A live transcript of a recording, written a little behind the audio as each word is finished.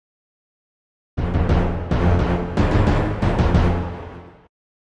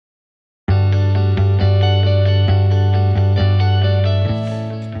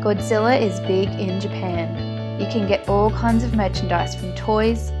Godzilla is big in Japan. You can get all kinds of merchandise from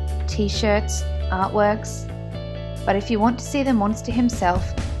toys, t-shirts, artworks. But if you want to see the monster himself,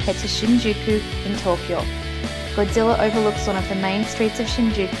 head to Shinjuku in Tokyo. Godzilla overlooks one of the main streets of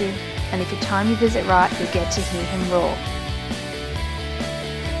Shinjuku, and if you time your visit right, you'll get to hear him roar.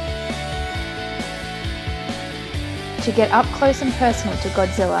 To get up close and personal to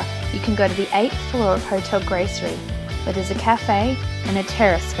Godzilla, you can go to the 8th floor of Hotel Gracery, where there's a cafe and a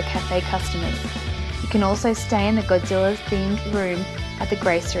terrace for cafe customers. You can also stay in the Godzilla themed room at the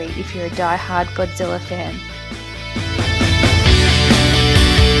Gracery if you're a die-hard Godzilla fan.